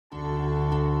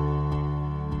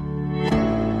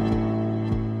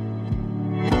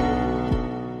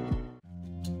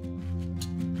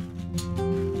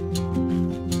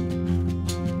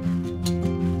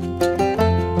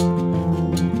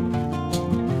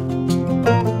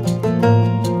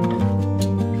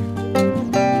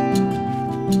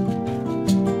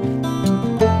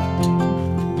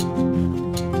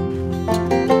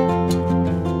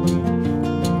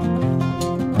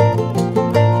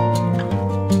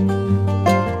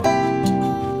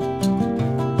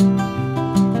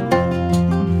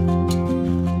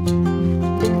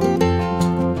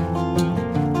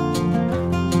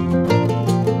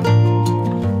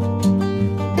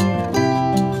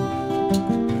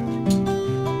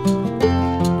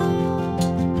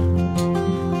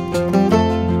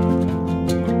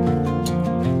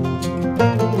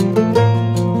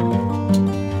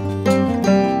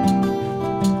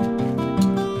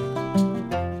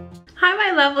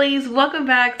lovelies, welcome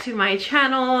back to my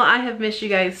channel. I have missed you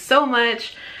guys so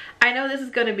much. I know this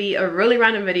is going to be a really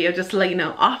random video, just to let you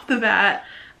know off the bat.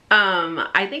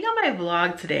 I think I might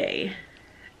vlog today.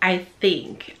 I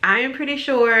am pretty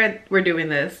sure we're doing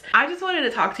this. I just wanted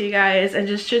to talk to you guys and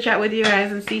just chit chat with you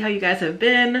guys and see how you guys have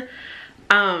been.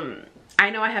 I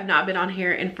know I have not been on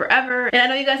here in forever, and I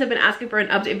know you guys have been asking for an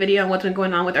update video on what's been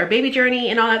going on with our baby journey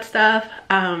and all that stuff.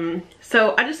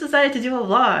 So I just decided to do a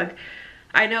vlog.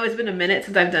 I know it's been a minute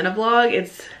since I've done a vlog. It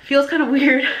feels kind of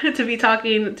weird to be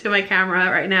talking to my camera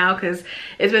right now because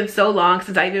it's been so long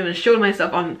since I've even showed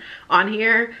myself on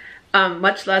here,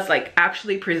 much less like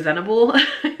actually presentable.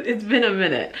 It's been a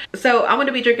minute. So I'm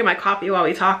gonna be drinking my coffee while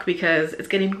we talk because it's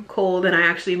getting cold and I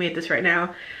actually made this right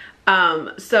now.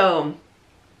 So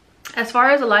as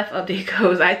far as a life update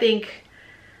goes, I think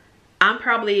I'm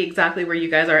probably exactly where you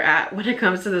guys are at when it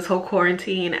comes to this whole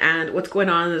quarantine and what's going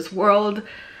on in this world.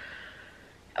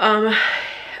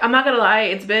 I'm not gonna lie,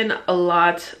 it's been a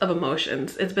lot of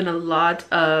emotions. It's been a lot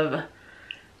of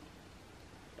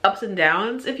ups and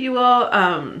downs, if you will.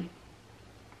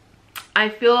 I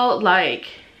feel like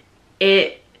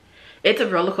it's a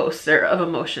roller coaster of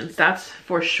emotions, that's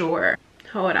for sure.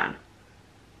 Hold on.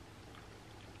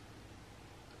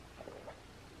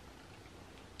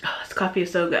 Oh, this coffee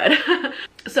is so good.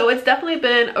 So it's definitely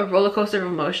been a roller coaster of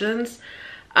emotions.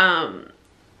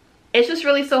 It's just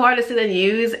really so hard to see the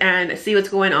news and see what's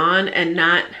going on and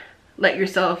not let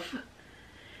yourself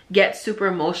get super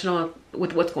emotional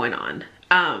with what's going on.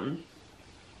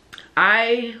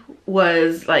 I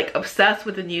was like obsessed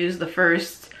with the news the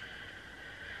first,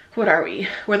 what are we?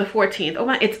 We're the 14th. Oh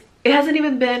my, it hasn't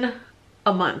even been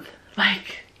a month.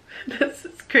 Like, this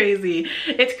is crazy.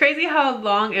 It's crazy how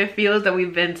long it feels that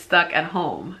we've been stuck at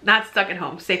home. Not stuck at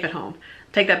home, safe at home.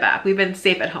 Take that back. We've been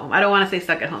safe at home. I don't want to say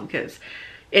stuck at home because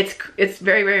it's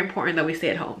very, very important that we stay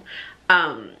at home.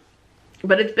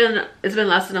 But it's been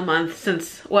less than a month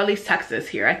since, well, at least Texas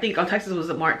here. I think Texas was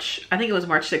March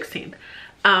 16th.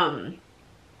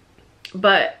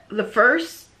 But the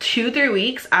first 2-3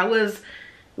 weeks I was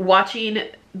watching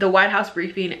the White House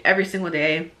briefing every single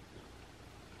day.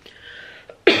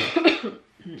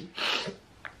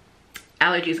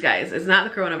 Allergies, guys, it's not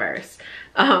the coronavirus.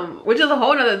 Which is a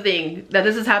whole nother thing, that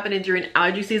this is happening during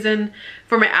allergy season.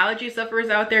 For my allergy sufferers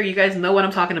out there, you guys know what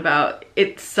I'm talking about.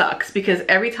 It sucks because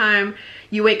every time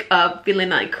you wake up feeling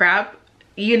like crap,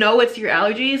 you know it's your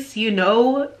allergies. You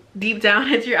know deep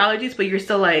down it's your allergies, but you're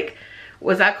still like,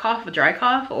 was that cough a dry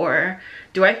cough, or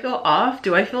do I feel off?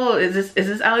 Do I feel, is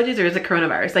this allergies or is it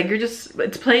coronavirus? Like,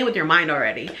 it's playing with your mind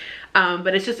already.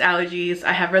 But it's just allergies.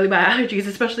 I have really bad allergies,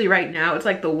 especially right now. It's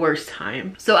like the worst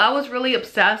time. So I was really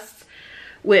obsessed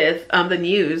with the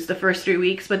news the first 3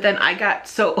 weeks, but then I got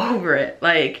so over it.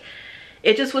 Like,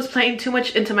 it just was playing too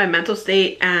much into my mental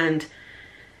state, and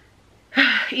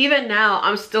even now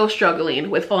I'm still struggling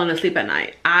with falling asleep at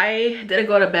night. I didn't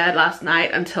go to bed last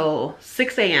night until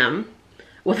 6 a.m.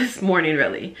 Well, this morning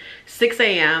really. 6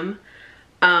 a.m.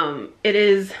 It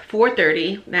is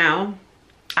 4:30 now.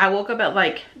 I woke up at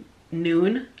like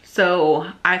noon, so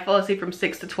I fell asleep from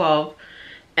 6 to 12,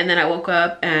 and then I woke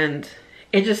up and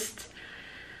it just,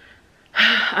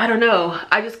 I don't know,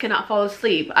 I just cannot fall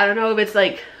asleep. I don't know if it's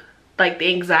like the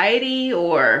anxiety,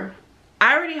 or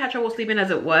I already had trouble sleeping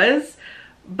as it was,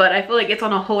 but I feel like it's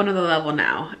on a whole nother level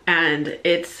now, and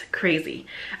it's crazy.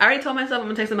 I already told myself I'm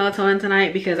gonna take some melatonin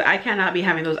tonight because I cannot be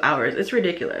having those hours. It's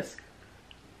ridiculous.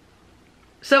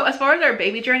 So as far as our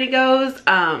baby journey goes,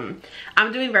 I'm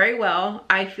doing very well.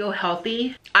 I feel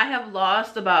healthy. I have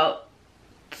lost about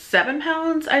 7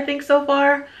 pounds, I think, so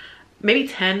far. Maybe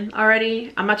 10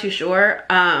 already. I'm not too sure.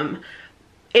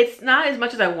 It's not as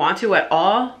much as I want to at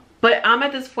all, but I'm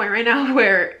at this point right now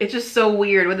where it's just so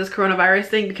weird with this coronavirus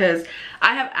thing because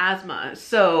I have asthma.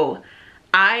 So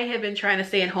I have been trying to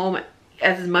stay at home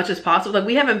as much as possible. Like,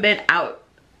 we haven't been out.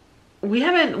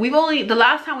 The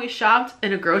last time we shopped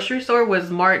in a grocery store was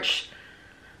March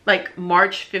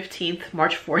 15th,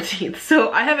 March 14th.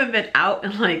 So I haven't been out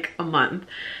in like a month.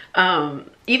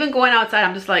 Even going outside,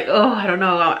 I'm just like, oh, I don't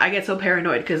know. I get so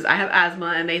paranoid because I have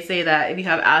asthma, and they say that if you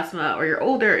have asthma or you're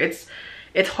older, it's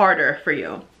harder for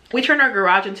you. We turn our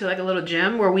garage into like a little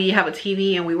gym where we have a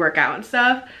TV and we work out and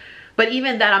stuff. But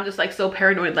even that, I'm just like so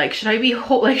paranoid. Like, should I be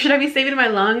saving my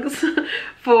lungs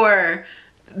for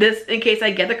this in case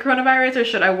I get the coronavirus, or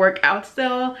should I work out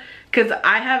still? Because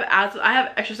I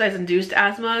have exercise induced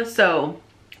asthma, so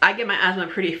I get my asthma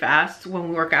pretty fast when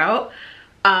we work out.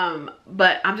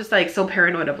 But I'm just like so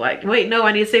paranoid of like, wait, no,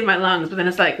 I need to save my lungs. But then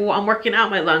it's like, well, I'm working out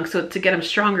my lungs so to get them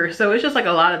stronger. So it's just like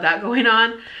a lot of that going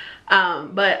on.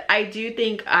 But I do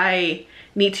think I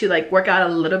need to like work out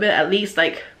a little bit, at least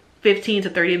like 15 to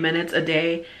 30 minutes a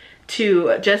day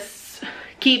to just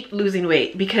keep losing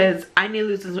weight, because I need to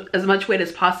lose as much weight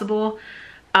as possible,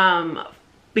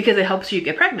 because it helps you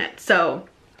get pregnant. So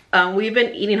we've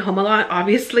been eating home a lot,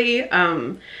 obviously,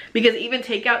 because even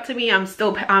takeout, to me,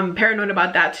 I'm paranoid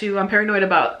about that too. I'm paranoid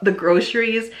about the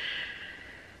groceries.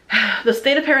 The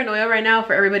state of paranoia right now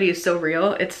for everybody is so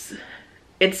real. It's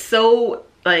so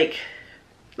like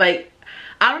I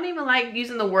don't even like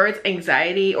using the words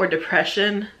anxiety or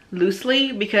depression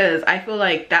loosely, because I feel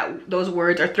like those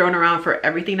words are thrown around for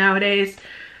everything nowadays.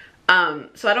 So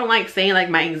I don't like saying like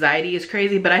my anxiety is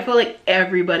crazy, but I feel like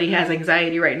everybody has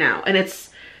anxiety right now, and it's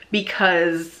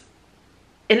because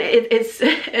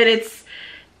it's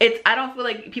I don't feel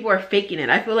like people are faking it.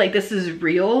 I feel like this is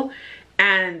real,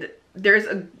 and there's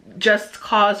a just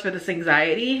cause for this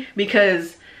anxiety,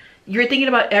 because you're thinking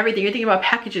about everything. You're thinking about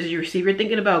packages you receive. You're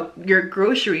thinking about your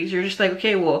groceries. You're just like,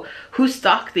 okay, well, who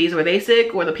stocked these? Were they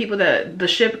sick? Or the people that the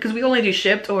ship, because we only do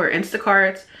Shipt or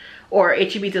Instacarts or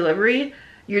HEB delivery.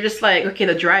 You're just like, okay,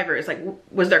 the drivers, like,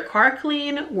 was their car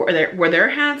clean? Were their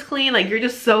hands clean? Like, you're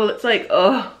just so, it's like,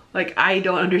 oh, like, I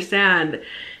don't understand.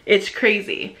 It's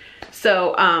crazy.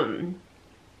 So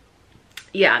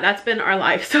yeah, that's been our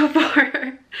life so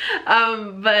far.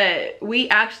 But we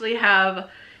actually have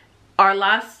our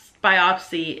last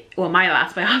biopsy, well, my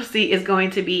last biopsy is going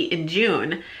to be in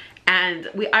June, and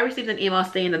I received an email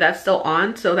saying that that's still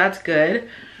on, so that's good.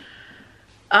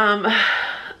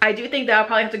 I do think that I'll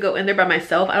probably have to go in there by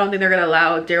myself. I don't think they're gonna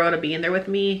allow Darryl to be in there with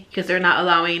me, because they're not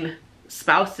allowing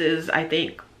spouses, I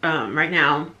think, right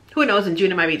now. Who knows, in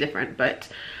June it might be different, but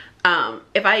so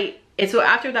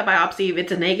after that biopsy, if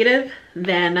it's a negative,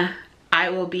 then I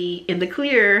will be in the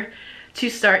clear to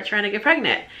start trying to get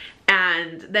pregnant.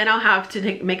 And then I'll have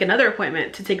to make another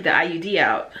appointment to take the IUD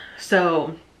out.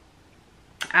 So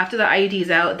after the IUD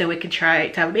is out, then we can try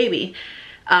to have a baby.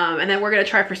 And then we're gonna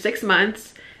try for 6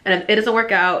 months. And if it doesn't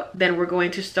work out, then we're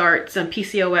going to start some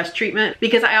PCOS treatment,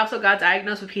 because I also got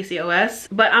diagnosed with PCOS.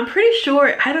 But I'm pretty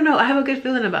sure, I don't know, I have a good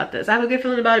feeling about this. I have a good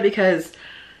feeling about it because,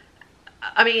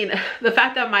 I mean, the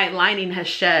fact that my lining has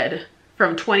shed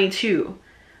from 22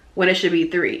 when it should be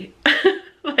 3.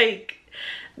 Like,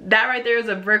 that right there is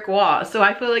a brick wall. So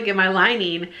I feel like if my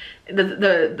lining,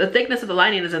 the thickness of the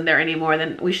lining isn't there anymore,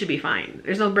 then we should be fine.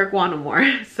 There's no brick wall no more.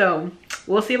 So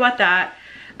we'll see about that.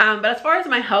 But as far as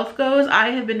my health goes, I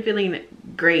have been feeling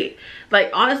great. Like,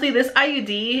 honestly, this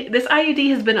IUD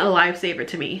has been a lifesaver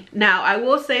to me. Now, I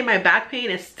will say my back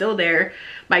pain is still there.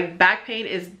 My back pain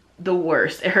is the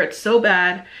worst. It hurts so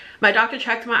bad. My doctor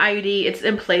checked my IUD. It's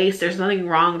in place. There's nothing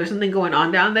wrong. There's nothing going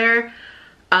on down there.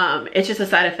 It's just a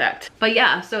side effect. But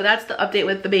yeah, so that's the update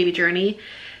with the baby journey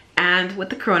and with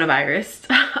the coronavirus.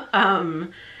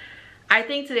 I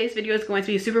think today's video is going to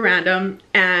be super random,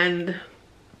 and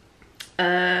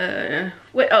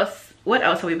what else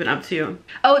have we been up to?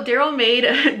 Oh,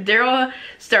 Darryl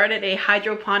started a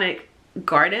hydroponic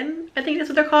garden, I think that's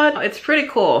what they're called. It's pretty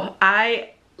cool.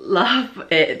 I love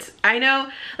it. I know,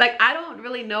 like, I don't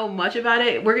really know much about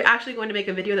it. We're actually going to make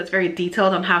a video that's very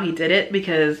detailed on how he did it,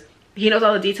 because he knows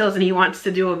all the details and he wants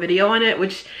to do a video on it,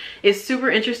 which is super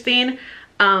interesting.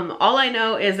 All I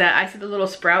know is that I see the little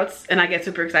sprouts and I get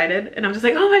super excited, and I'm just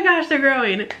like, oh my gosh, they're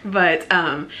growing. But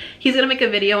he's gonna make a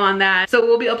video on that, so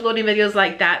we'll be uploading videos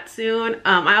like that soon.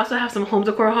 I also have some home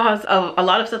decor hauls of a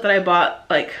lot of stuff that I bought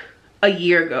like a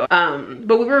year ago,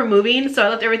 but we were moving, so I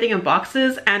left everything in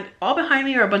boxes, and all behind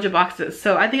me are a bunch of boxes.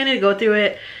 So I think I need to go through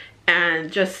it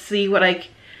and just see what I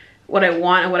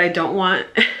want and what I don't want.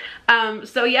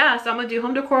 So yeah, so I'm gonna do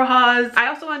home decor hauls. I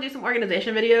also want to do some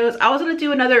organization videos. I was gonna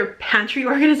do another pantry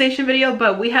organization video,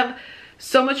 but we have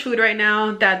so much food right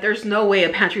now that there's no way a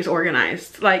pantry is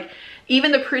organized. Like,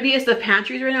 even the prettiest of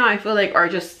pantries right now, I feel like, are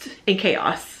just in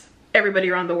chaos. Everybody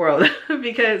around the world,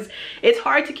 because it's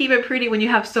hard to keep it pretty when you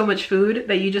have so much food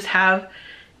that you just have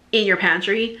in your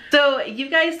pantry. So you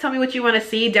guys tell me what you want to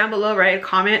see down below. Write a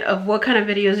comment of what kind of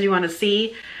videos you want to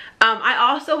see. I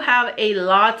also have a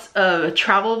lot of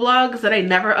travel vlogs that I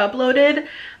never uploaded.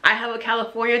 I have a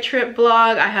California trip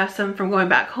vlog. I have some from going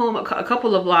back home, a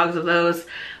couple of vlogs of those.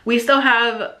 We still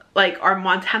have like our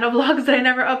Montana vlogs that I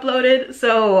never uploaded,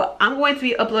 so I'm going to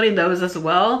be uploading those as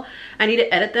well. I need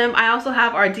to edit them. I also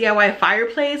have our DIY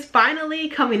fireplace finally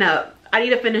coming up. I need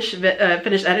to finish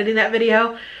editing that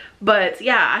video. But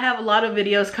yeah, I have a lot of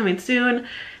videos coming soon.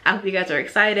 I hope you guys are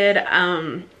excited.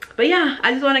 But yeah,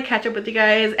 I just want to catch up with you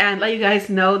guys and let you guys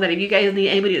know that if you guys need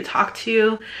anybody to talk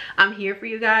to, I'm here for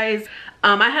you guys.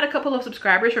 I had a couple of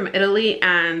subscribers from Italy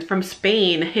and from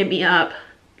Spain hit me up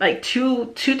like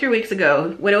 2-3 weeks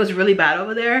ago when it was really bad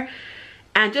over there.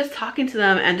 and just talking to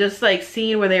them and just like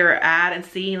seeing where they were at and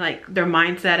seeing like their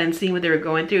mindset and seeing what they were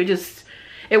going through, just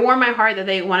it warmed my heart that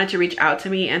they wanted to reach out to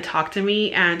me and talk to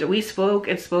me, and we spoke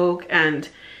and spoke, and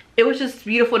it was just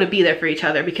beautiful to be there for each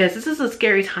other, because this is a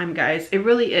scary time, guys. It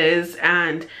really is.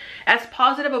 And as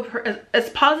positive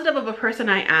of a person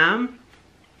I am,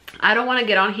 I don't want to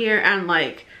get on here and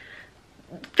like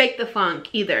fake the funk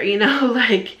either, you know.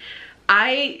 Like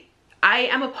I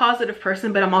am a positive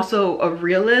person, but I'm also a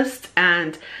realist,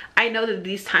 and I know that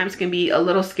these times can be a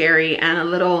little scary and a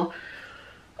little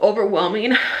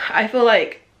overwhelming. I feel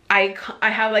like I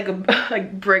have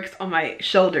like bricks on my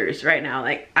shoulders right now.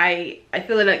 Like I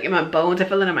feel it like in my bones, I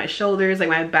feel it in my shoulders, like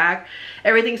my back,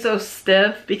 everything's so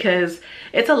stiff because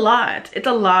it's a lot. It's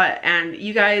a lot, and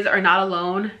you guys are not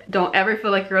alone. Don't ever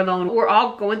feel like you're alone. We're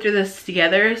all going through this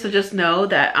together, so just know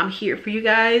that I'm here for you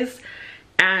guys.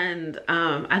 And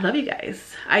I love you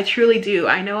guys. I truly do.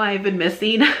 I know I've been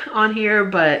missing on here,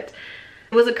 but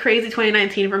it was a crazy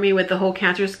 2019 for me with the whole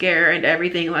cancer scare and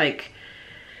everything. Like,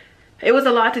 it was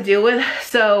a lot to deal with.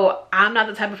 So I'm not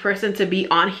the type of person to be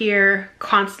on here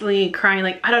constantly crying.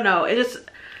 Like, I don't know. It just,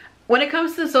 when it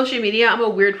comes to social media, I'm a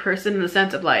weird person in the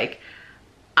sense of like,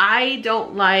 I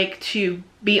don't like to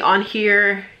be on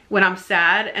here when I'm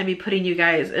sad and be putting you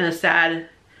guys in a sad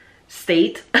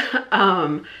state.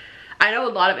 I know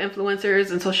a lot of influencers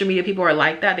and social media people are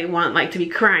like that. They want like to be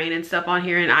crying and stuff on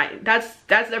here, and that's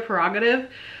their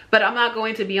prerogative. But I'm not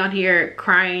going to be on here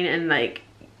crying and like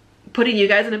putting you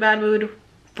guys in a bad mood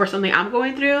for something I'm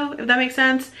going through, if that makes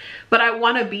sense. But I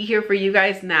want to be here for you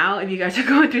guys now if you guys are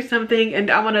going through something, and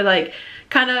I want to like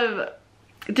kind of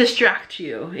distract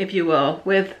you, if you will,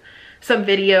 with some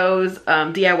videos,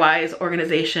 DIYs,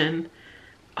 organization,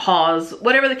 hauls,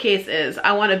 whatever the case is.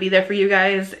 I want to be there for you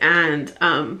guys, and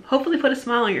hopefully put a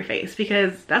smile on your face,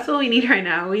 because that's what we need right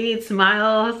now. We need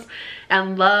smiles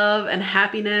and love and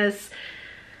happiness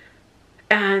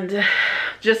and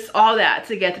just all that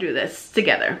to get through this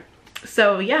together.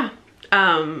 So yeah,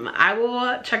 I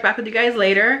will check back with you guys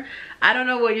later. I don't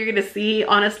know what you're gonna see,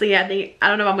 honestly. I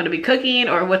don't know if I'm gonna be cooking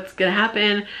or what's gonna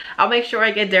happen. I'll make sure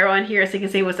I get Darryl in here so he can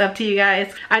say what's up to you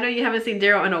guys. I know you haven't seen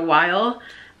Darryl in a while.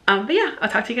 But yeah, I'll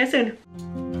talk to you guys soon.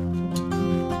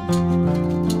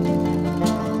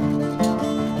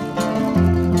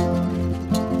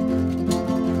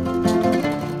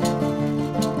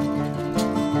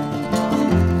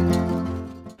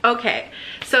 Okay,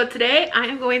 so today I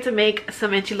am going to make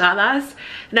some enchiladas.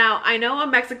 Now, I know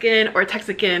I'm Mexican or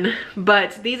Texican,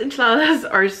 but these enchiladas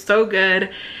are so good.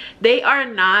 They are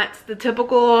not the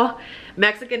typical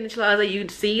Mexican enchiladas that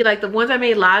you'd see. Like the ones I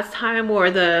made last time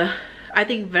were the, I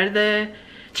think,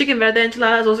 chicken verde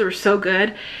enchiladas. Those are so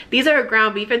good. These are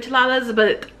ground beef enchiladas,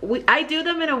 but I do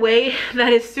them in a way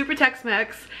that is super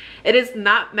Tex-Mex. It is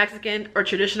not Mexican or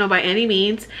traditional by any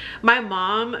means. My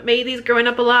mom made these growing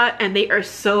up a lot, and they are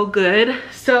so good.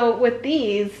 So with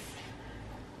these,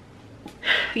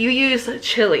 you use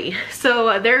chili.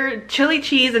 So they're chili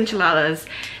cheese enchiladas.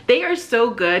 They are so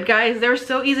good, guys. They're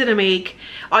so easy to make.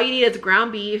 All you need is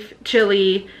ground beef,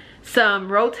 chili, some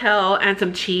rotel, and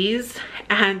some cheese.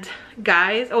 And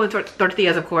guys, oh, and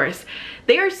tortillas, of course.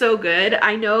 They are so good.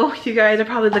 I know you guys are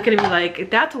probably looking at me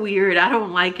like, that's weird, I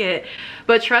don't like it.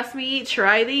 But trust me,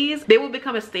 try these. They will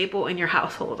become a staple in your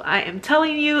household. I am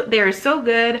telling you, they are so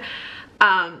good.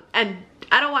 And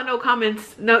I don't want no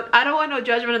comments. No, I don't want no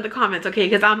judgment in the comments, okay?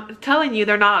 Because I'm telling you,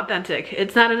 they're not authentic.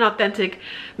 It's not an authentic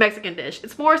Mexican dish.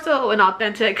 It's more so an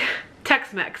authentic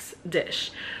Tex-Mex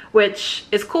dish, which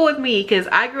is cool with me because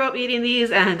I grew up eating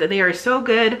these and they are so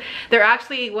good. They're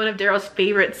actually one of Darryl's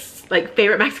favorites, like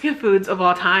favorite Mexican foods of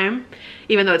all time,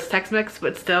 even though it's Tex-Mex,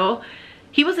 but still.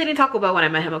 He was eating Taco Bell when I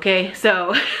met him, okay?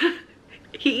 So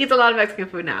he eats a lot of Mexican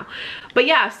food now. But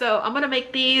yeah, so I'm gonna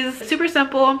make these super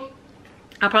simple.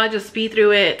 I'll probably just speed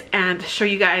through it and show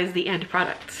you guys the end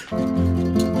product.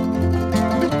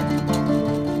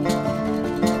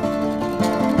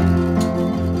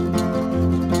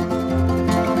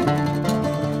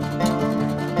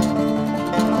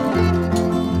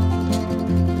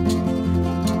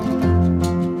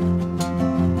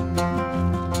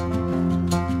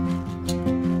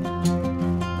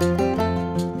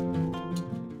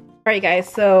 Alright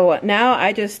guys, so now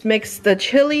I just mixed the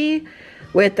chili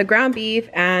with the ground beef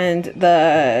and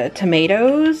the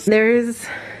tomatoes. There's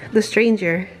the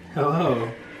stranger. Hello.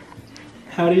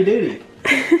 Howdy doody.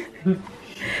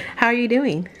 How are you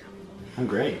doing? I'm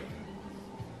great.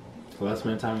 Well, I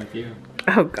spent time with you.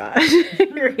 Oh gosh.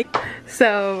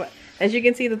 So, as you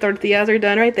can see, the tortillas are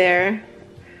done right there.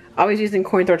 Always using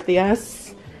corn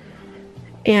tortillas.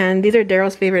 And these are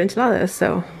Darryl's favorite enchiladas,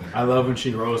 so I love when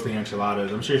she rolls the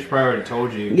enchiladas. I'm sure she probably already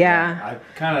told you. Yeah. I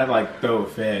kind of like throw a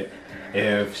fit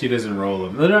if she doesn't roll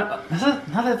them. They're not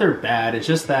that they're bad. It's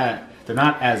just that they're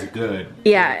not as good.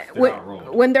 Yeah,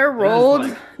 when they're rolled,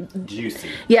 like juicy.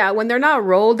 Yeah, when they're not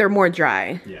rolled, they're more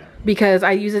dry. Yeah. Because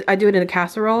I do it in a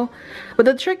casserole. But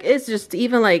the trick is just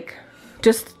even like,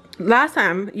 just last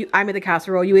time I made the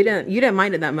casserole, you didn't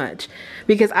mind it that much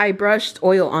because I brushed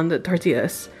oil on the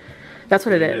tortillas. That's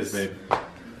what it is. Babe.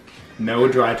 No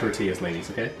dry tortillas, ladies.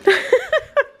 Okay.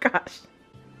 Gosh.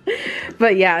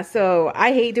 But yeah, so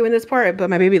I hate doing this part, but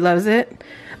my baby loves it.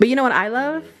 But you know what I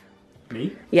love?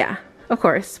 Me? Yeah, of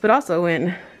course. But also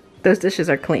when those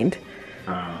dishes are cleaned.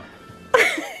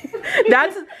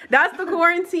 That's the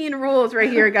quarantine rules right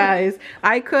here, guys.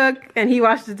 I cook and he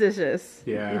washes the dishes.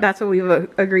 Yeah. That's what we've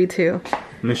agreed to.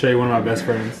 Let me show you one of my best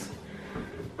friends.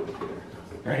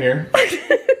 Right here.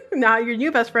 Now your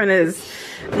new best friend is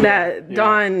that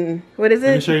Dawn. What is it?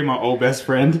 Let me show you my old best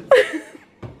friend.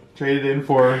 Traded in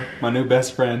for my new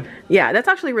best friend. Yeah, that's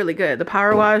actually really good. The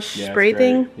power wash spray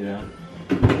thing. Yeah.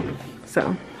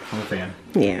 So. I'm a fan.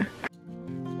 Yeah.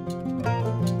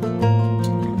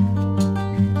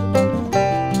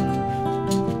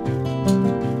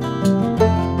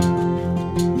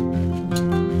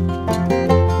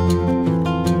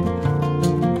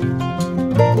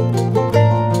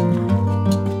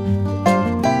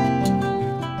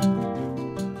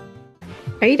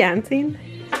 Are you dancing?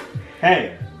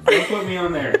 Hey, don't put me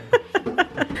on there.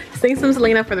 Sing some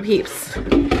Selena for the peeps.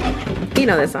 You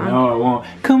know this song. No, I won't.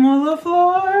 Come on the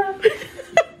floor.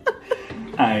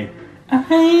 Ay.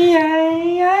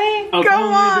 Oh, come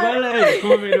on.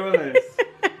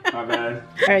 My bad.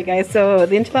 Alright guys, so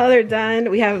the enchiladas are done.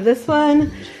 We have this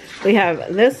one. We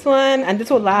have this one. And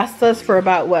this will last us for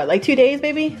about what? Like 2 days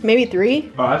maybe? Maybe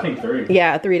 3? Oh, I think 3.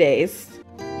 Yeah, 3 days.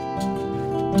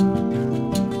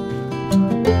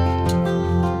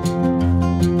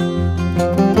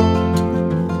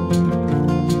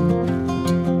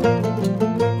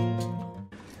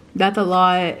 That's a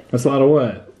lot. That's a lot of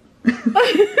what?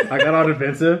 I got all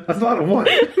defensive. That's a lot of what?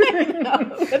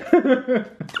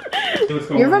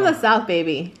 You're from the South,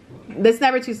 baby. That's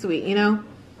never too sweet, you know?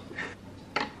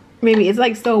 Maybe it's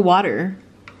like still water.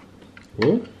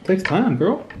 Well, it takes time,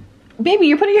 girl. Baby,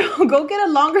 you're putting your go get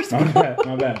a longer spoon.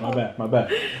 My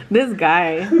bad. This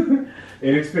guy.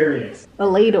 Inexperience. A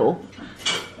ladle.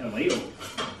 A ladle.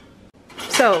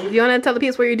 So, you want to tell the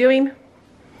peeps what you're doing?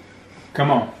 Come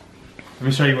on. Let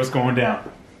me show you what's going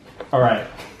down. All right.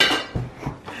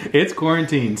 It's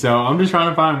quarantine, so I'm just trying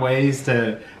to find ways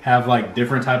to have like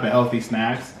different type of healthy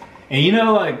snacks. And you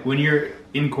know, like when you're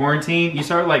in quarantine, you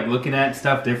start like looking at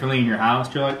stuff differently in your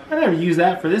house. You're like, I never used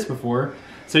that for this before.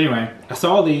 So anyway, I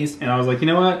saw these and I was like, you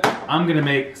know what? I'm gonna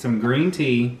make some green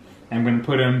tea and I'm gonna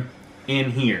put them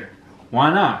in here.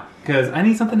 Why not? Because I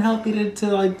need something healthy to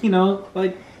like, you know,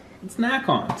 like snack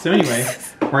on. So anyway,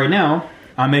 right now,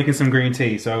 I'm making some green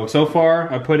tea. So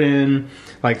far I put in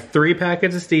like 3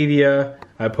 packets of stevia.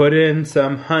 I put in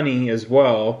some honey as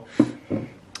well. And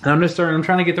I'm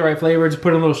trying to get the right flavors, put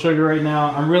in a little sugar right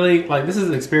now. I'm really, like, this is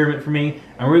an experiment for me.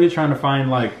 I'm really trying to find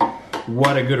like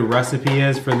what a good recipe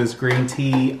is for this green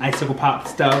tea icicle pop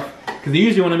stuff. Because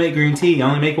usually when I make green tea, I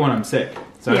only make it when I'm sick.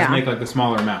 So I just make like the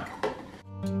smaller amount.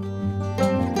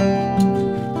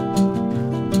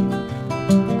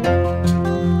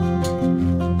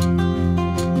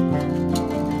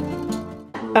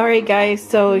 Alright guys,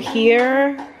 so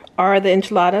here are the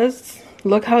enchiladas.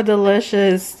 Look how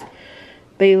delicious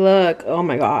they look. Oh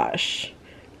my gosh.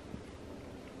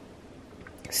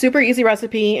 Super easy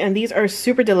recipe, and these are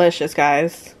super delicious,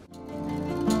 guys.